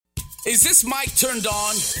Is this mic turned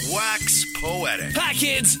on? Wax Poetic. Hi,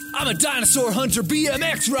 kids. I'm a dinosaur hunter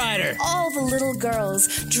BMX rider. All the little girls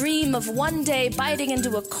dream of one day biting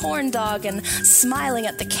into a corn dog and smiling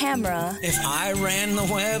at the camera. If I ran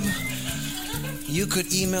the web, you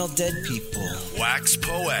could email dead people. Wax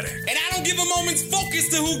Poetic. And I don't give a moment's focus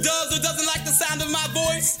to who does or doesn't like the sound of my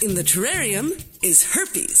voice. In the terrarium is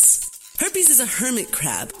Herpes. Herpes is a hermit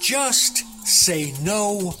crab. Just say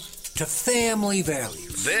no to family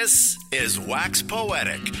values. This is Wax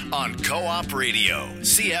Poetic on Co-op Radio,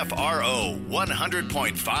 CFRO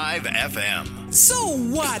 100.5 FM. So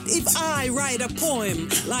what if I write a poem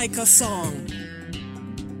like a song?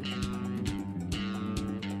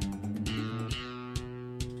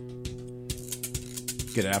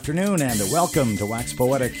 Good afternoon and welcome to Wax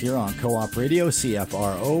Poetic here on Co-op Radio,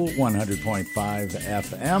 CFRO 100.5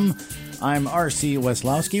 FM. I'm R.C.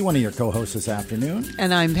 Weslowski, one of your co-hosts this afternoon.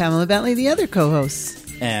 And I'm Pamela Bentley, the other co-host.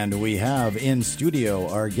 And we have in studio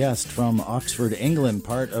our guest from Oxford, England,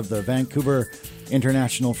 part of the Vancouver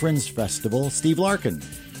International Fringe Festival, Steve Larkin.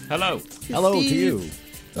 Hello. Hello Steve. to you.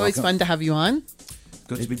 Always Welcome. fun to have you on.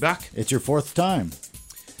 Good to be back. It's your fourth time.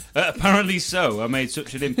 Apparently so. I made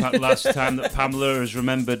such an impact last time that Pamela has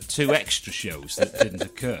remembered 2 extra shows that didn't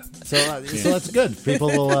occur. So that's good. People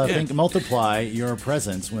will think multiply your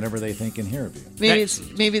presence whenever they think and hear of you. Maybe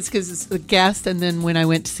it's because it's a guest, and then when I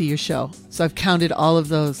went to see your show, so I've counted all of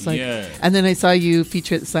those. And then I saw you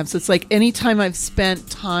feature at the slam. So it's like any time I've spent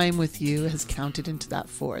time with you has counted into that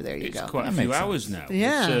 4. There you go. It's quite a few hours now.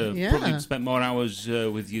 Yeah, Probably spent more hours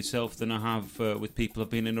with yourself than I have with people I've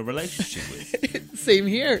been in a relationship with. Same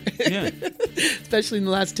here. Yeah. Especially in the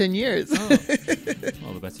last 10 years. All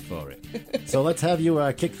the better for it. So let's have you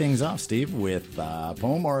kick things off, Steve, with a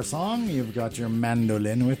poem or a song. You've got your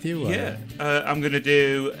mandolin with you. Yeah. I'm going to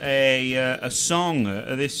do a song.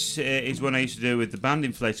 This is one I used to do with the band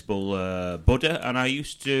Inflatable Buddha, and I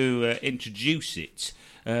used to introduce it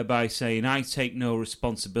by saying, I take no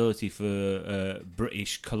responsibility for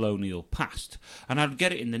British colonial past. And I'd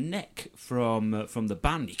get it in the neck from the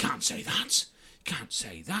band. You can't say that. Can't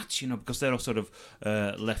say that, because they're all sort of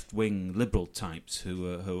left-wing liberal types who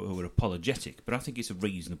are apologetic. But I think it's a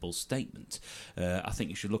reasonable statement. I think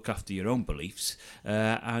you should look after your own beliefs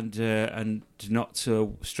and not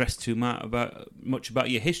stress too much about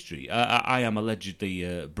your history. I am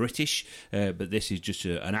allegedly British, but this is just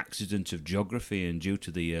an accident of geography, and due to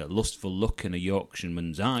the lustful look in a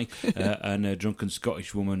Yorkshireman's eye and a drunken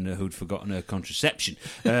Scottish woman who'd forgotten her contraception.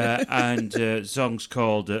 And the song's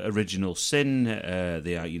called Original Sin.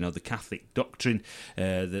 The Catholic doctrine,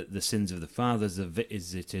 the sins of the fathers are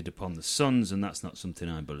visited upon the sons, and that's not something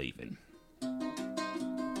I believe in.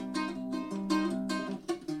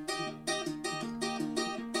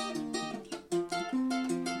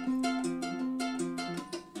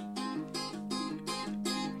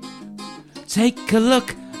 Take a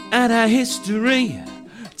look at our history.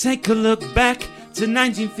 Take a look back to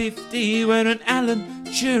 1950, where an Alan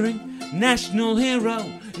Turing, national hero,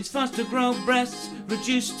 his forced to grow breasts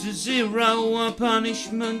reduced to 0, a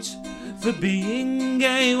punishment for being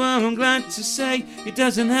gay. Well, I'm glad to say it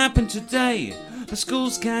doesn't happen today. The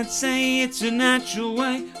schools can't say it's a natural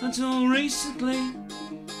way until recently.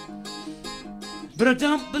 But I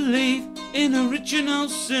don't believe in original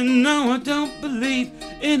sin. No, I don't believe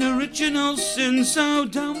in original sin. So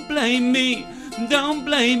don't blame me. Don't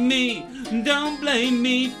blame me. Don't blame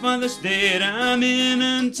me for the state I'm in,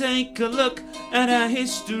 and take a look at our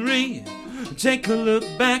history. Take a look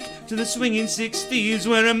back to the swinging 60s,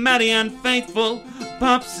 where a Marianne Faithfull,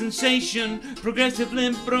 pop sensation, progressive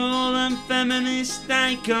liberal and feminist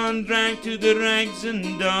icon, dragged to the rags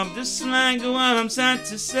and dubbed a slag. Well, I'm sad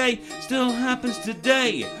to say, still happens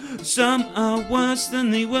today. Some are worse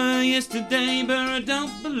than they were yesterday, but I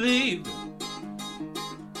don't believe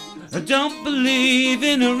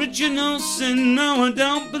in original sin. No, I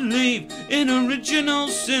don't believe in original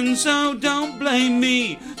sin. So don't blame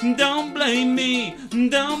me. Don't blame me.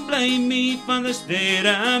 Don't blame me for the state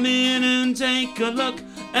I'm in, and take a look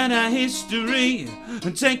at our history.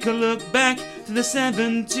 And take a look back to the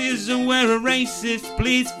 70s, where a racist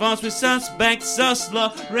police force with suspects, sus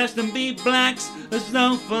law, arrest and beat blacks as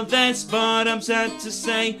though for their sport. I'm sad to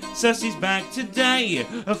say, Sussy's back today.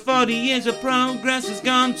 40 years of progress has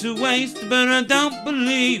gone to waste, but I don't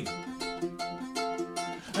believe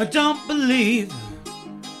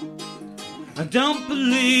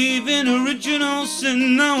in original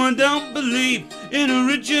sin. No, I don't believe in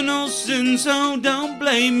original sin. So don't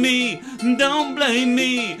blame me. Don't blame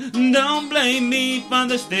me. Don't blame me for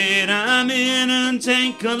the state I'm in, and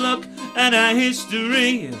take a look at our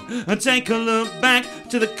history and take a look back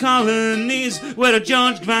to the colonies where a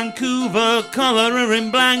George Vancouver cholera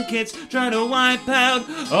in blankets try to wipe out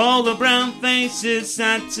all the brown faces.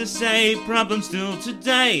 Sad to say, problems still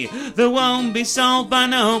today that won't be solved by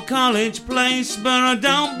no college place. But I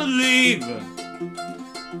don't believe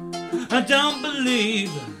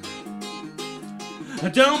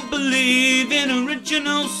in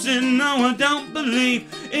original sin. No, I don't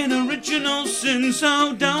believe in original sin.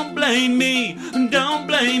 So don't blame me for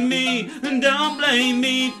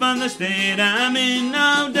the state I'm in.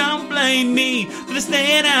 No, don't blame me for the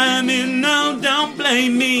state I'm in. No, don't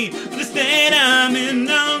blame me for the state I'm in.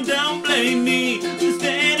 No, don't blame me for the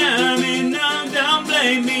state I'm in. No, don't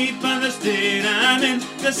blame me for the state I'm in.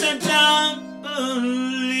 'Cause I don't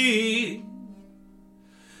believe.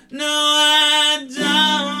 No, I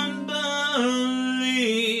don't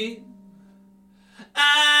believe.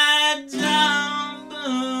 I don't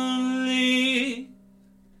believe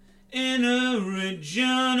in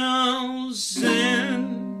original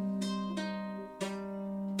sin.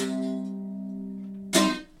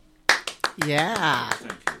 Yeah.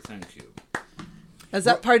 Thank you. Is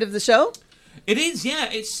that part of the show? It is, yeah.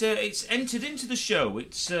 It's entered into the show.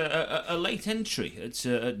 It's a late entry. It's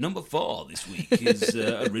at number 4 this week. Is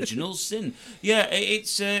Original Sin. Yeah,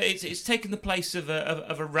 it's taken the place of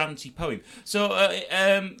a ranty poem. So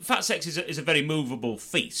Fat Sex is a very movable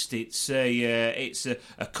feast. It's a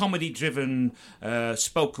comedy-driven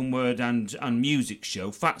spoken word and music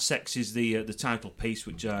show. Fat Sex is the title piece,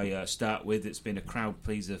 which I start with. It's been a crowd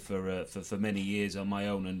pleaser for many years on my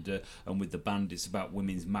own and with the band. It's about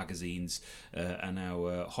women's magazines. And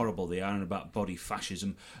how horrible they are, and about body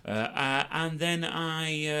fascism. And then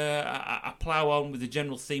I plough on with the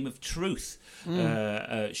general theme of truth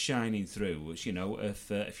shining through. Which, you know,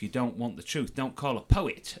 if you don't want the truth, don't call a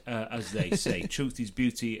poet, as they say. Truth is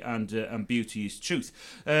beauty, and beauty is truth.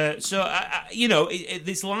 So,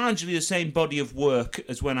 it's largely the same body of work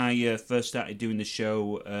as when I first started doing the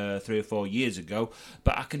show 3 or 4 years ago,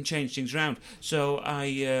 but I can change things around. So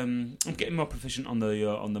I'm getting more proficient on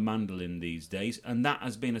the mandolin these days, and that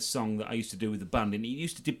has been a song that I used to do with the band, and it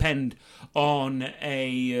used to depend on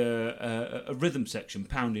a rhythm section,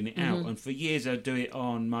 pounding it out, and for years I'd do it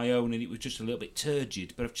on my own, and it was just a little bit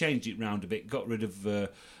turgid, but I've changed it round a bit, got rid of a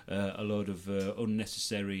load of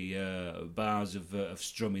unnecessary bars of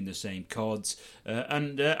strumming the same chords,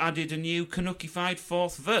 and added a new Canuckified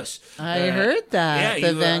 4th verse. I heard that.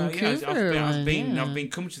 Yeah, Vancouver I've been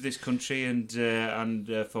coming to this country and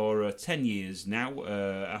for 10 years now.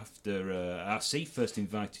 After RC first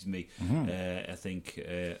invited me, I think.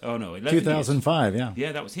 11 2005. years.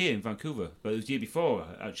 Yeah, that was here in Vancouver, but it was the year before,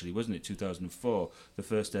 actually, wasn't it? 2004, the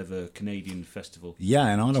first ever Canadian festival.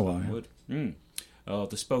 Yeah, in Ottawa.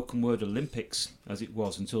 The Spoken Word Olympics, as it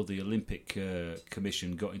was until the Olympic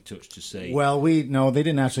Commission got in touch to say... Well, they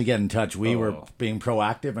didn't actually get in touch. We were being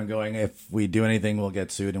proactive and going, if we do anything, we'll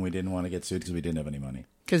get sued, and we didn't want to get sued because we didn't have any money.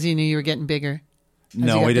 Because you knew you were getting bigger.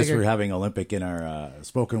 No, we just were having Olympic in our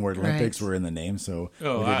Spoken Word Olympics. We're in the name, so...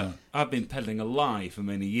 I've been peddling a lie for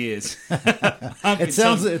many years. It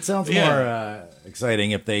sounds more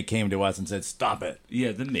exciting if they came to us and said, stop it.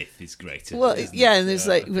 Yeah, the myth is greater. Well, yeah, and there's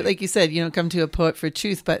like you said, come to a poet for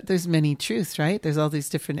truth, but there's many truths, right? There's all these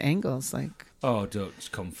different angles, like... Oh, don't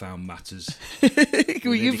confound matters.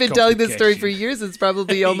 Well, you've been telling this story for years. It's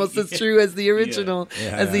probably almost as true as the original,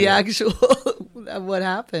 the actual what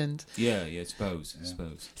happened. Yeah, I suppose.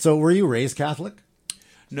 So, were you raised Catholic?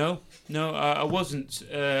 No, I wasn't.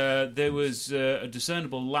 There was a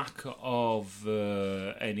discernible lack of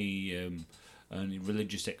any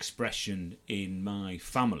religious expression in my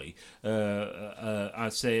family.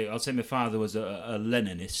 I'd say my father was a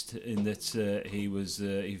Leninist in that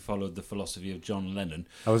he followed the philosophy of John Lennon.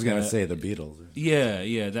 I was going to say the Beatles.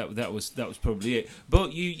 Yeah, that was probably it.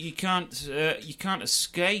 But you can't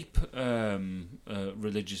escape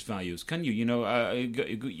religious values, can you?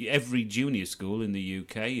 Every junior school in the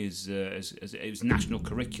UK is national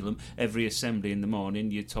curriculum. Every assembly in the morning,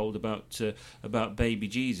 you're told about baby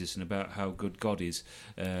Jesus and about how good God is.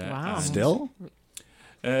 Wow. Still?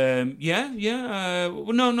 Well,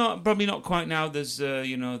 no, probably not quite now. There's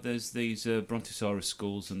these Brontosaurus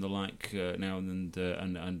schools and the like now,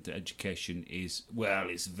 and education is,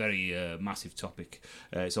 it's a very massive topic.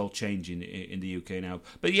 It's all changing in the UK now.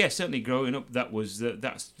 But yeah, certainly growing up,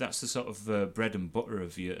 that's the sort of bread and butter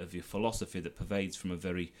of your philosophy that pervades from a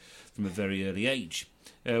very early age.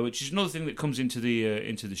 which is another thing that comes into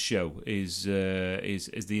the show, is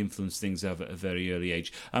the influence things have at a very early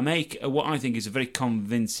age. I make what I think is a very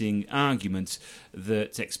convincing argument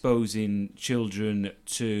that exposing children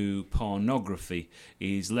to pornography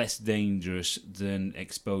is less dangerous than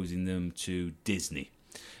exposing them to Disney.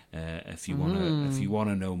 If you want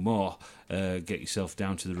to know more, get yourself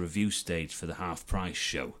down to the review stage for the Half Price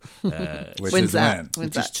show. When's that?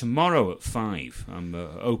 Which is tomorrow at 5. I'm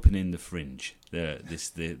opening the Fringe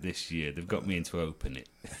this year. They've got me in to open it.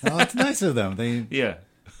 Oh, it's nice of them. Yeah.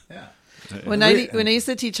 When I used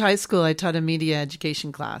to teach high school, I taught a media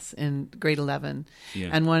education class in grade 11,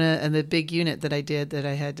 and the big unit that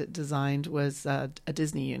I had designed was a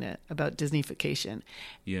Disney unit about Disneyfication,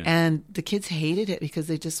 and the kids hated it because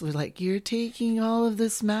they just were like, "You're taking all of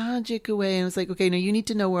this magic away," and it was like, "Okay, now you need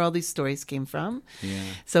to know where all these stories came from."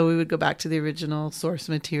 So we would go back to the original source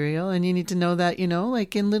material, and you need to know that,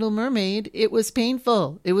 like in Little Mermaid, it was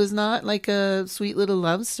painful. It was not like a sweet little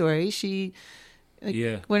love story.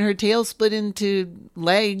 When her tail split into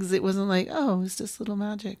legs, it wasn't like, oh, it's just little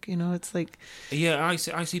magic. It's like... Yeah, I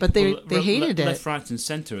see but people they hated it. Left, right and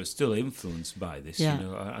centre are still influenced by this,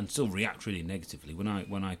 and still react really negatively. When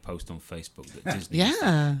I post on Facebook that Disney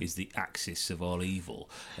is the axis of all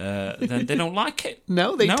evil, then they don't like it.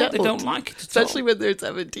 No, they don't like it at Especially all. when they're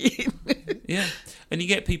 17. Yeah, and you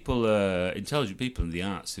get people, intelligent people in the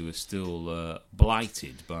arts who are still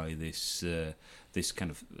blighted by this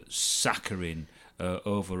kind of saccharine,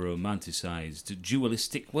 over-romanticised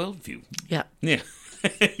dualistic worldview. Yeah. You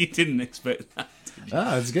didn't expect that, did you?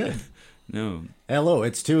 Oh, it's good. No. Hello,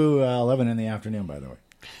 it's 2:11 in the afternoon, by the way.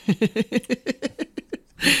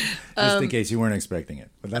 Just in case you weren't expecting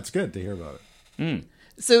it. But that's good to hear about it.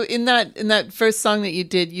 So in that first song that you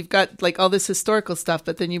did, you've got like all this historical stuff,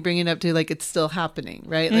 but then you bring it up to like it's still happening,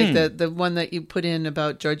 right? Like the one that you put in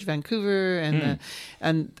about George Vancouver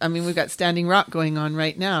and I mean we've got Standing Rock going on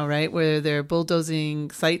right now, right, where they're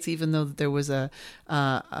bulldozing sites, even though there was a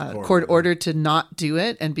court order to not do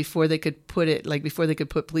it, and before they could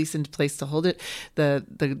put police into place to hold it, the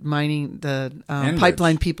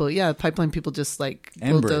pipeline people just like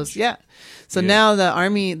bulldoze, So now the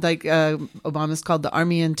army, like Obama's called the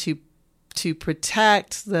army in to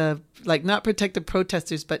protect not protect the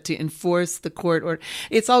protesters, but to enforce the court order.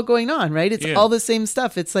 It's all going on, right? It's all the same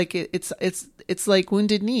stuff. It's like it's like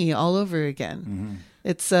Wounded Knee all over again.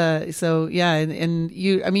 It's and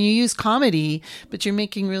you use comedy, but you're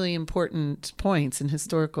making really important points in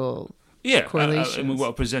historical correlations. I mean, what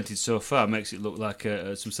I presented so far makes it look like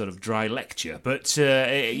some sort of dry lecture, but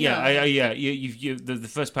the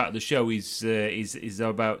first part of the show is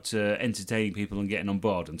about entertaining people and getting on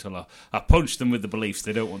board until I punch them with the beliefs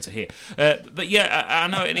they don't want to hear. But I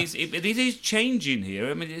know it is changing here.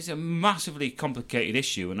 I mean, it's a massively complicated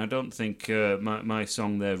issue, and I don't think my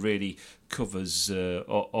song there really covers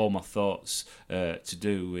all my thoughts to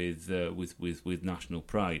do with national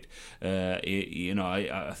pride.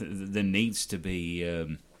 I think there needs to be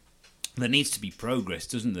progress,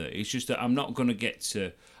 doesn't there? It's just that I'm not going to get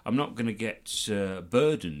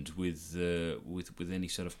burdened with any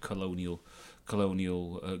sort of colonial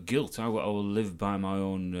guilt. I will live by my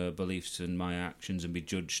own beliefs and my actions and be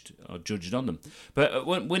judged on them. But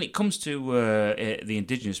when it comes to the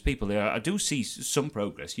indigenous people, I do see some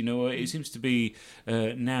progress. It seems to be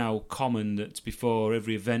now common that before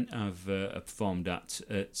every event I've performed at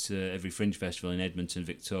every Fringe Festival in Edmonton,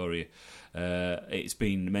 Victoria, it's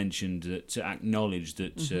been mentioned to acknowledge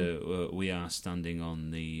that we are standing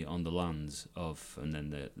on the lands of, and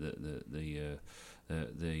then the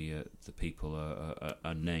people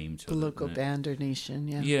are named. The local band or nation,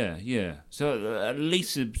 So at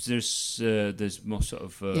least there's more sort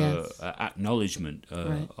of acknowledgement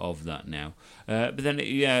of that now. But then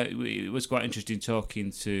it was quite interesting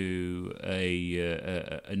talking to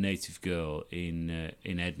a native girl in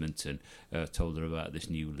Edmonton. Told her about this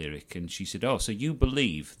new lyric, and she said, "Oh, so you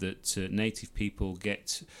believe that native people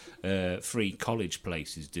get free college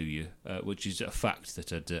places, do you?" Which is a fact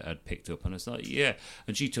that I'd picked up, and I was like, "Yeah."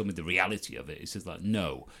 And she told me the reality of it. It says like,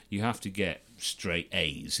 no, you have to get straight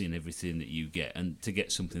A's in everything that you get, and to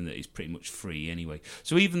get something that is pretty much free anyway.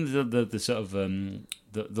 So even the sort of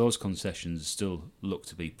those concessions still look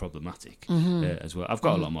to be problematic as well. I've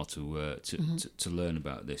got a lot more to learn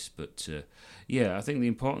about this, but I think the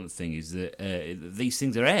important thing is that these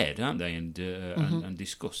things are aired, aren't they, and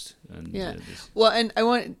discussed. And,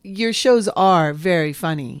 and your shows are very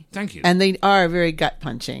funny. Thank you. And they are very gut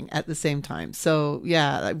punching at the same time. So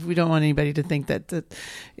we don't want anybody to think that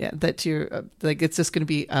you're like it's just going to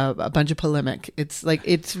be a bunch of polemic. It's like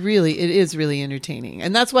it is really entertaining,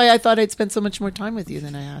 and that's why I thought I'd spend so much more time with you.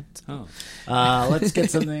 than I had. Oh. Let's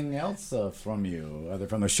get something else from you, either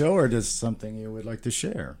from the show or just something you would like to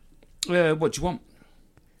share. What do you want?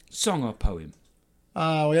 Song or poem?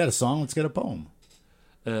 We had a song. Let's get a poem.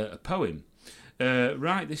 A poem.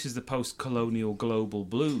 Right, this is the post-colonial global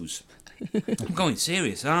blues. I'm going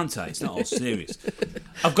serious, aren't I? It's not all serious.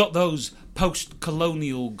 I've got those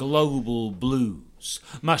post-colonial global blues.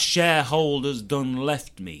 My shareholders done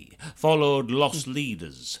left me, followed lost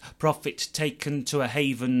leaders, profit taken to a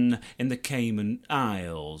haven in the Cayman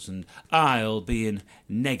Isles, and Isle being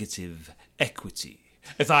negative equity.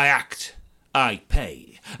 If I act, I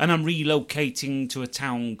pay, and I'm relocating to a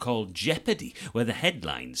town called Jeopardy, where the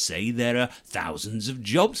headlines say there are thousands of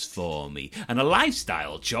jobs for me, and a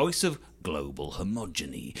lifestyle choice of global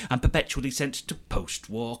homogeny. I'm perpetually sent to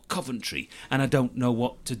post-war Coventry, and I don't know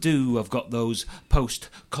what to do. I've got those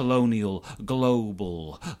post-colonial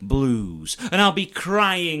global blues, and I'll be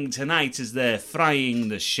crying tonight as they're frying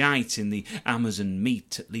the shite in the Amazon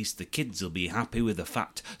meat. At least the kids will be happy with a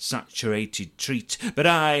fat, saturated treat. But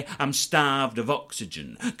I am starved of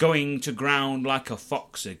oxygen, going to ground like a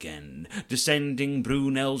fox again, descending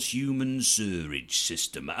Brunel's human sewerage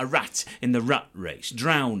system, a rat in the rat race,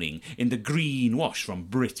 drowning in the green wash from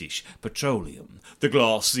British Petroleum. The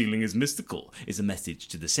glass ceiling is mystical, is a message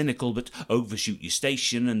to the cynical, but overshoot your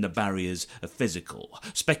station and the barriers are physical.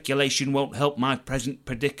 Speculation won't help my present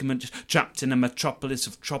predicament, trapped in a metropolis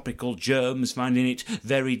of tropical germs, finding it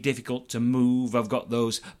very difficult to move. I've got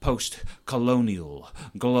those post-colonial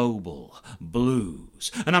global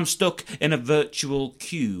blues, and I'm stuck in a virtual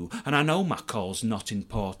queue, and I know my call's not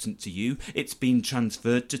important to you. It's been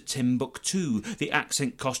transferred to Timbuktu. The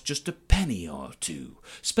accent cost just a penny or two.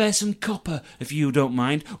 Spare some copper, if you don't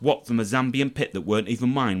mind. What from a Zambian pit that weren't even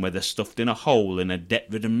mine, where they're stuffed in a hole in a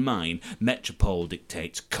debt-ridden mine. Metropole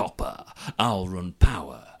dictates copper. I'll run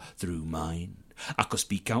power through mine. I could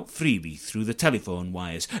speak out freely through the telephone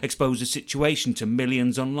wires, expose the situation to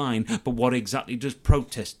millions online, but what exactly does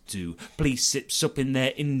protest do? Police sips up in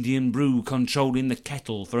their Indian brew, controlling the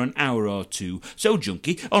kettle for an hour or two. So,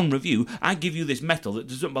 junkie, on review, I give you this metal that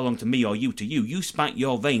doesn't belong to me or you to you. You spike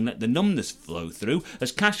your vein, let the numbness flow through.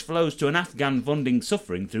 As cash flows to an Afghan funding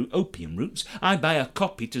suffering through opium roots, I buy a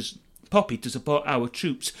poppy to support our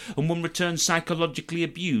troops, and one returns psychologically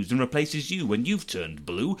abused and replaces you when you've turned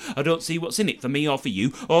blue. I don't see what's in it for me or for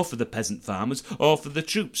you, or for the peasant farmers, or for the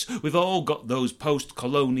troops. We've all got those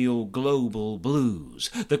post-colonial global blues.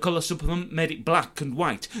 The colour supplement made it black and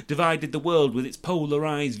white, divided the world with its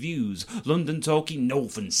polarised views. London talking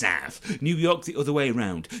north and south, New York the other way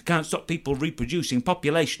round. Can't stop people reproducing,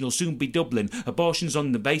 population will soon be doubling. Abortions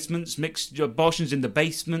in the basement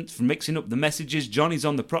from mixing up the messages. Johnny's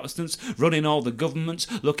on the Protestants, running all the governments.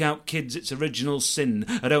 Look out, kids, it's original sin.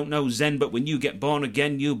 I don't know Zen, but when you get born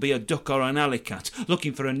again, you'll be a duck or an alley cat,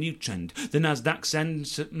 looking for a new trend. The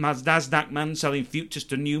Nasdaq man selling futures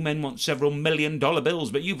to new men wants several $1 million bills,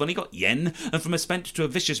 but you've only got yen, and from a spent to a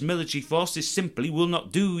vicious military force, this simply will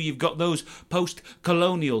not do. You've got those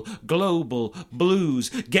post-colonial global blues.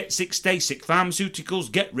 Get sick, stay sick,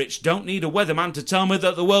 pharmaceuticals, get rich, don't need a weatherman to tell me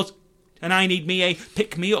that the world's... And I need me a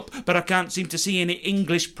pick-me-up, but I can't seem to see any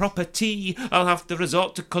English proper tea. I'll have to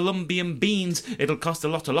resort to Colombian beans. It'll cost a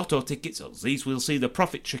lot of lotto tickets, at least we'll see the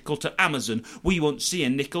profit trickle to Amazon. We won't see a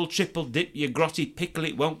nickel, triple dip your grotty pickle,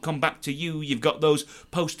 it won't come back to you. You've got those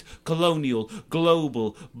post-colonial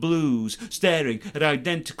global blues, staring at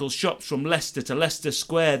identical shops from Leicester to Leicester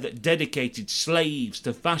Square that dedicated slaves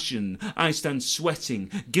to fashion. I stand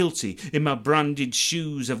sweating, guilty in my branded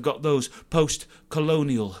shoes. I've got those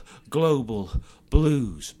post-colonial global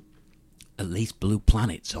blues. At least Blue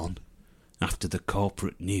Planet's on, after the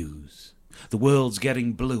corporate news. The world's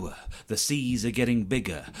getting bluer, the seas are getting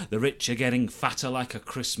bigger, the rich are getting fatter like a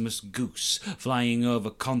Christmas goose, flying over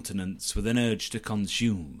continents with an urge to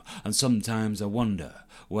consume. And sometimes I wonder,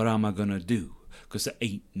 what am I gonna do? 'Cause there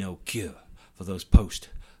ain't no cure for those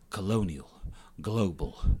post-colonial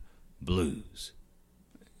global blues.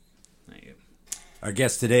 There you go. Our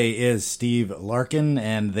guest today is Steve Larkin,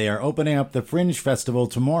 and they are opening up the Fringe Festival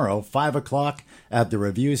tomorrow, 5 o'clock at the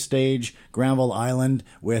Review Stage, Granville Island,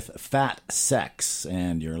 with Fat Sex.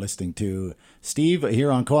 And you're listening to Steve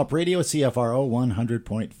here on Co-op Radio, CFRO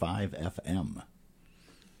 100.5 FM.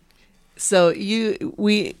 So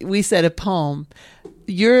we said a poem.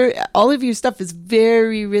 All of your stuff is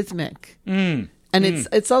very rhythmic, and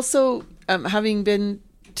it's also having been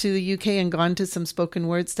to the UK and gone to some spoken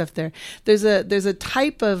word stuff there. There's a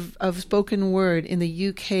type of spoken word in the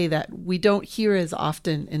UK that we don't hear as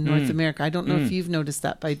often in North America. I don't know if you've noticed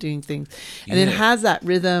that by doing things. And it has that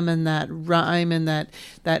rhythm and that rhyme and that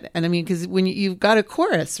and I mean, because when you've got a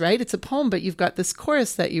chorus, right? It's a poem, but you've got this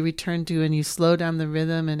chorus that you return to and you slow down the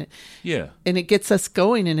rhythm and it gets us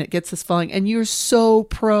going and it gets us falling. And you're so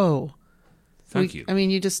pro. Thank you. I mean,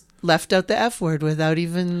 you just left out the F word without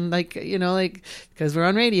even because we're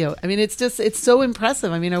on radio. I mean, it's so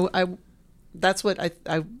impressive. I mean, I that's what I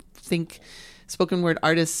think spoken word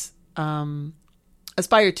artists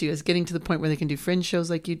aspire to, is getting to the point where they can do fringe shows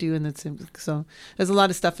like you do. And so there's a lot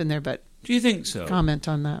of stuff in there, but do you think so? Comment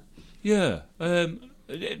on that. Yeah.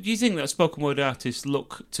 Do you think that spoken word artists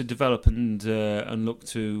look to develop and look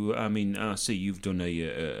to? I mean, I see you've done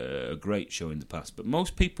a great show in the past, but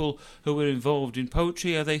most people who are involved in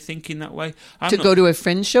poetry, are they thinking that way? Go to a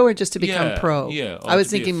fringe show or just to become pro? Yeah, I was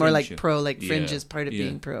thinking more like pro, like fringe is part of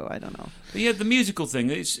being pro. I don't know. But yeah, the musical thing.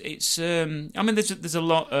 It's. I mean, there's a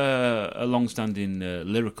lot a long-standing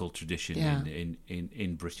lyrical tradition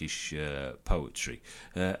in British poetry,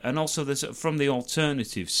 and also there's from the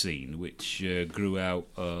alternative scene, which grew out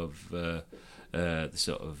of the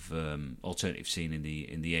sort of alternative scene in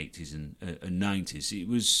the 80s and 90s. It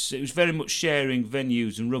was very much sharing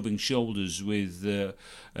venues and rubbing shoulders with the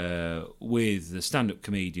stand-up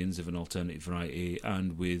comedians of an alternative variety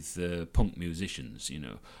and with punk musicians. You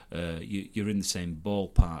know, you're in the same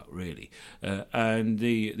ballpark really. And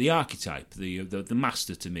the archetype, the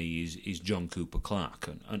master to me is John Cooper Clarke,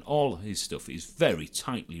 and all his stuff is very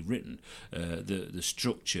tightly written. The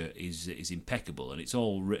structure is impeccable, and it's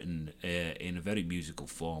all written in a very musical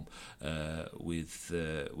form, with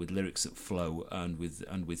lyrics that flow and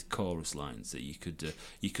with chorus lines that you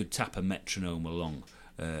could tap a metronome along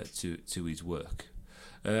to his work.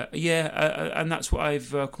 And that's what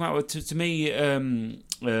I've come out with. To me,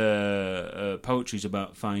 poetry is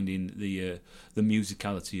about finding the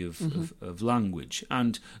musicality of language,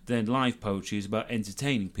 and then live poetry is about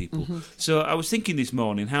entertaining people. So I was thinking this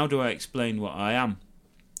morning, how do I explain what I am?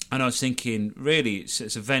 And I was thinking, really, it's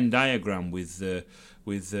a Venn diagram with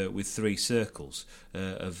three circles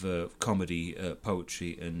of comedy,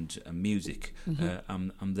 poetry, and music.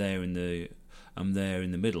 I'm there in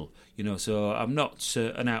the middle, you know. So I'm not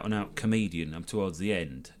an out-and-out comedian. I'm towards the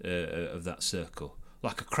end of that circle,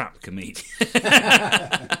 like a crap comedian,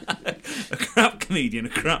 a crap comedian, a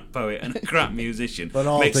crap poet, and a crap musician. But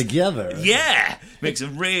all together, makes a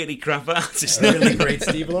really crap artist. A really great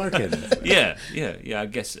Steve Larkin. Yeah. I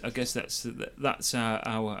guess that's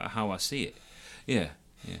how I see it. Yeah,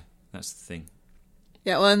 that's the thing.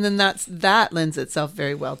 Yeah, well, and then that lends itself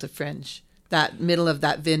very well to fringe. That middle of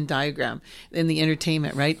that Venn diagram in the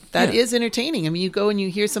entertainment, right? That is entertaining. I mean, you go and you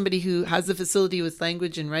hear somebody who has the facility with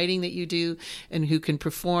language and writing that you do, and who can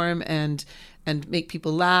perform and make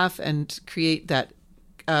people laugh and create that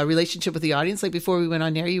relationship with the audience. Like before we went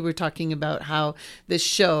on air, you were talking about how this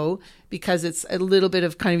show, because it's a little bit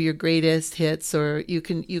of kind of your greatest hits, or you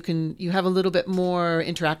have a little bit more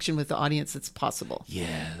interaction with the audience that's possible.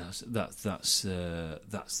 Yeah, that's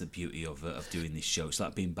the beauty of doing this show. It's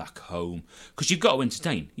like being back home, because you've got to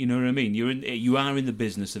entertain. You know what I mean? You are in the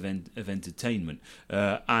business of entertainment,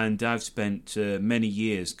 and I've spent many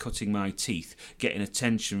years cutting my teeth, getting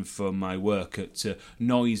attention from my work at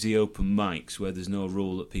noisy open mics where there's no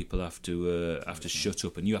rule that people have to shut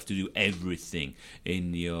up, and you have to do everything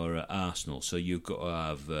in your arsenal. So you've got to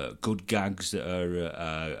have good gags that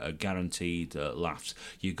are guaranteed laughs.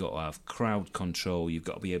 You've got to have crowd control. You've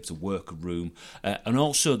got to be able to work a room, and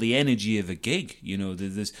also the energy of a gig. You know,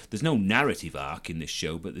 there's no narrative arc in this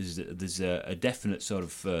show, but there's a definite sort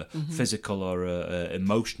of physical or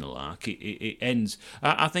emotional arc. It ends.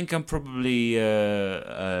 I think I'm probably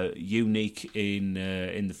unique in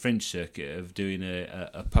the fringe circuit of doing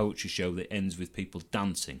a poetry show that ends with people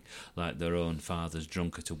dancing like their own father's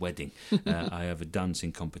drunk at a wedding. I have a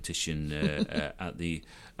dancing competition at the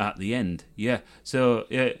end. Yeah, so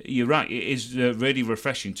you're right. It is really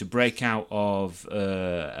refreshing to break out of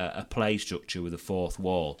a play structure with a fourth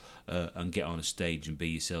wall and get on a stage and be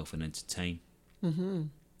yourself and entertain.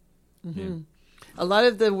 Yeah. A lot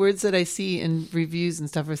of the words that I see in reviews and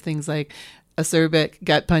stuff are things like acerbic,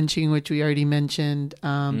 gut punching, which we already mentioned,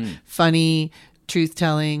 funny, truth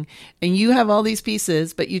telling, and you have all these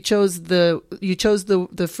pieces, but you chose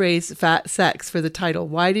the phrase "fat sex" for the title.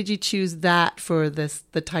 Why did you choose that for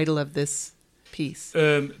the title of this piece? piece?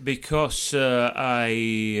 Because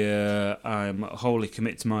I'm wholly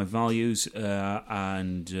committed to my values,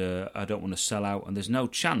 and I don't want to sell out. And there's no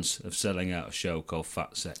chance of selling out a show called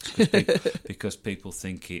Fat Sex because people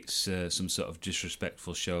think it's some sort of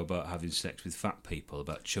disrespectful show about having sex with fat people,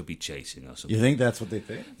 about chubby chasing or something. You think that's what they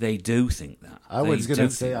think? They do think that. I was going to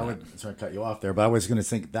say, sorry to cut you off there, but I was going to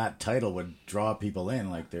think that title would draw people in.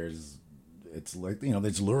 Like there's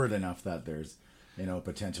lurid enough that there's,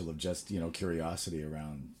 potential of just, curiosity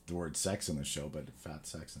around the word sex in the show, but fat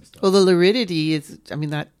sex and stuff. Well, the luridity is,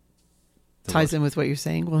 that ties in with what you're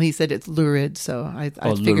saying. Well, he said it's lurid, so I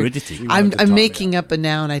figured luridity. I'm making up a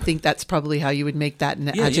noun. I think that's probably how you would make that an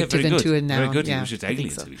adjective into a noun. Very good. Yeah, it was just alien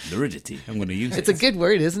to me. Luridity. I'm going to use it. It's a good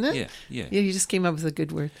word, isn't it? Yeah. Yeah, you just came up with a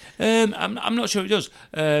good word. I'm not sure it does.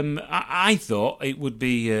 I thought it would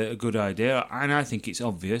be a good idea, and I think it's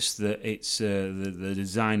obvious that it's the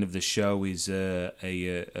design of the show is a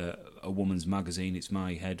woman's magazine. It's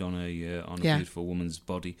my head on a beautiful woman's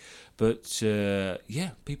body, but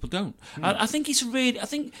people don't. I think it's really. I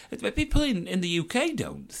think people in the UK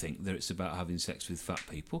don't think that it's about having sex with fat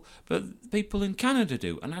people, but people in Canada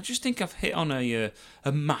do, and I just think I've hit on a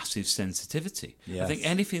massive sensitivity. Yes. I think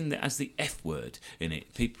anything that has the F word in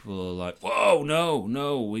it, people are like, "Whoa, no,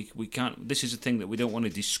 we can't. This is a thing that we don't want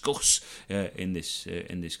to discuss in this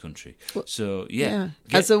country." Well, so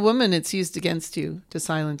as a woman, it's used against you to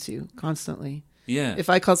silence you constantly. Yeah. If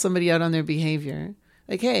I call somebody out on their behavior,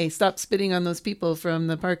 like, "Hey, stop spitting on those people from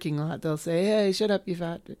the parking lot," they'll say, "Hey, shut up, you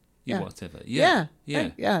fat." Yeah. Whatever. Yeah.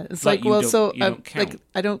 It's like well, so like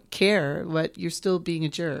I don't care, but you're still being a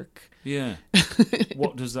jerk. Yeah.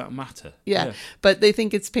 What does that matter? Yeah. But they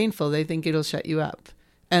think it's painful. They think it'll shut you up.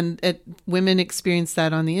 And women experience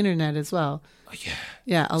that on the internet as well.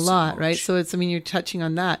 Yeah, a lot, right? So you're touching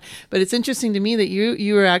on that. But it's interesting to me that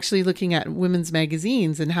you were actually looking at women's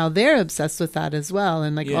magazines and how they're obsessed with that as well.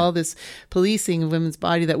 And all this policing of women's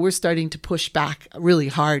body that we're starting to push back really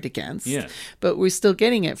hard against. Yeah. But we're still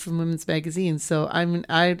getting it from women's magazines. So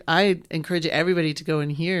I encourage everybody to go and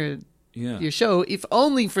hear your show, if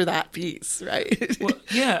only for that piece, right? Well,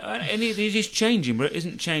 and it is changing, but it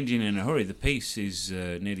isn't changing in a hurry. The piece is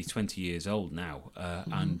nearly 20 years old now,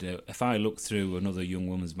 and if I look through another young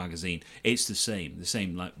woman's magazine, it's the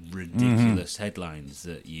same like ridiculous headlines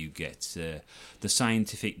that you get. The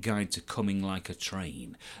Scientific Guide to Coming Like a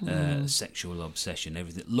Train, Sexual Obsession,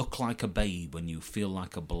 everything. Look like a babe when you feel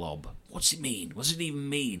like a blob. What's it mean? What does it even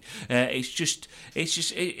mean? It's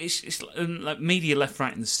like media left,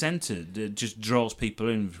 right, and centre just draws people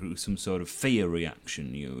in through some sort of fear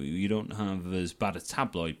reaction. You don't have as bad a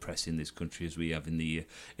tabloid press in this country as we have in the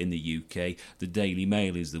UK. The Daily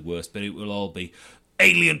Mail is the worst, but it will all be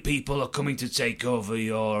alien people are coming to take over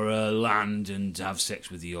your land and have sex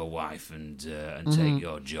with your wife and take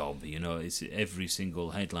your job. It's every single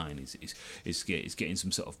headline is getting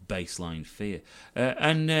some sort of baseline fear,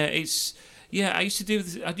 and it's. Yeah, I used to do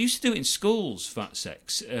it in schools. Fat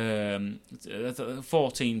sex, 14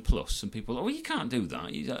 plus, and people. Oh, you can't do that.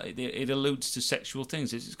 It alludes to sexual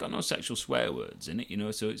things. It's got no sexual swear words in it,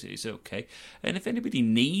 so it's okay. And if anybody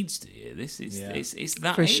needs to hear this, it's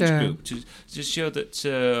that For age sure. group to show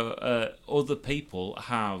that other people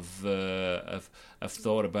have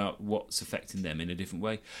thought about what's affecting them in a different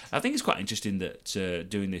way. I think it's quite interesting that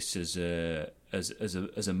doing this as a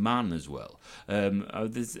man as well. A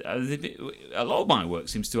lot of my work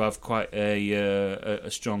seems to have quite a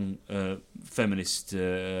strong feminist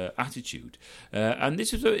attitude, and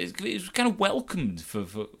this was it was kind of welcomed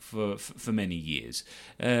for many years.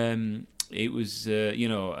 It was,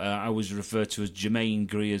 I was referred to as Jermaine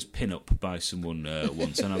Greer's pin-up by someone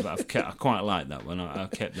once, and I quite like that one. I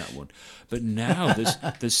kept that one. But now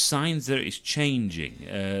there's signs that it's changing.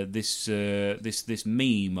 This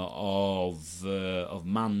meme of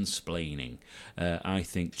mansplaining, I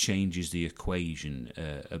think, changes the equation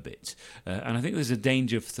a bit, and I think there's a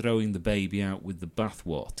danger of throwing the baby out with the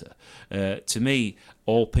bathwater. To me,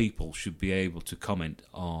 all people should be able to comment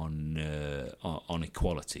on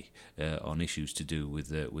equality. On issues to do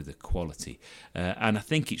with equality, and I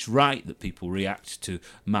think it's right that people react to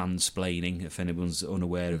mansplaining. If anyone's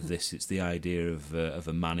unaware of this, it's the idea of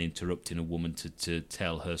a man interrupting a woman to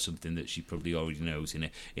tell her something that she probably already knows in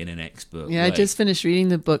an expert way. I just finished reading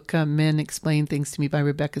the book Men Explain Things to Me by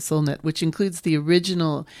Rebecca Solnit, which includes the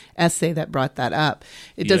original essay that brought that up.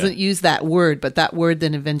 It doesn't use that word, but that word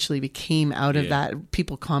then eventually became out of that,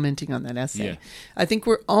 people commenting on that essay. I think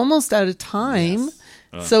we're almost out of time.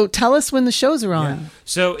 So tell us when the shows are on. Yeah.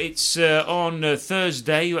 So it's on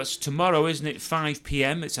Thursday. That's tomorrow, isn't it? 5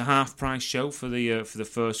 p.m. It's a half-price show for the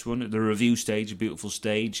first one at the review stage, a beautiful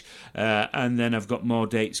stage, and then I've got more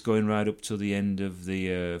dates going right up till the end of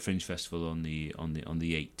the Fringe Festival on the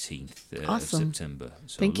 18th of September.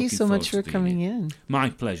 So thank you so much for coming in. My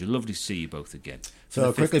pleasure. Lovely to see you both again.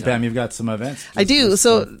 So quickly, Pam, you've got some events. I do.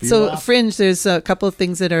 So Fringe, there's a couple of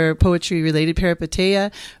things that are poetry related.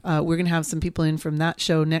 Peripateia, we're going to have some people in from that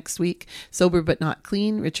show next week. Sober but Not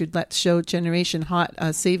Clean, Richard Lett's show. Generation Hot,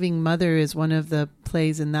 Saving Mother is one of the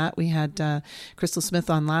plays in that. We had Crystal Smith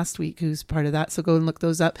on last week, who's part of that. So go and look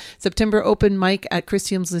those up. September open mic at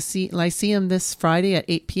Christium's Lyceum this Friday at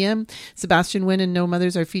 8 p.m. Sebastian Wynn and No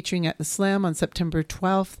Mothers are featuring at the Slam on September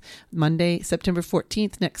 12th. Monday, September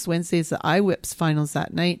 14th. Next Wednesday is the iWhips finals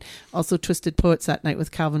that night. Also Twisted Poets that night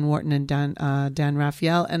with Calvin Wharton and Dan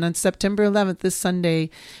Raphael. And on September 11th, this Sunday,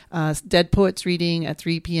 Dead Poets reading at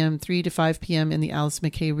 3 p.m., 3 to 5 p.m. in the Alice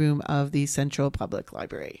McKay room of the Central Public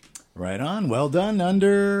Library. Right on. Well done.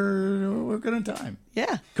 We're good on time.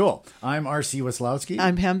 Yeah. Cool. I'm R.C. Wislowski.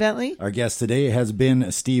 I'm Pam Bentley. Our guest today has been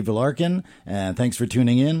Steve Larkin. And thanks for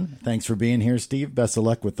tuning in. Thanks for being here, Steve. Best of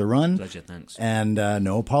luck with the run. Pleasure, thanks. And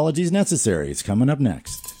no apologies necessary. It's coming up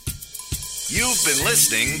next. You've been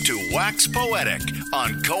listening to Wax Poetic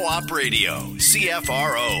on Co-op Radio,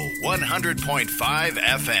 CFRO 100.5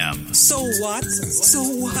 FM. So what? So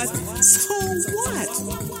what? So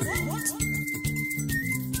what?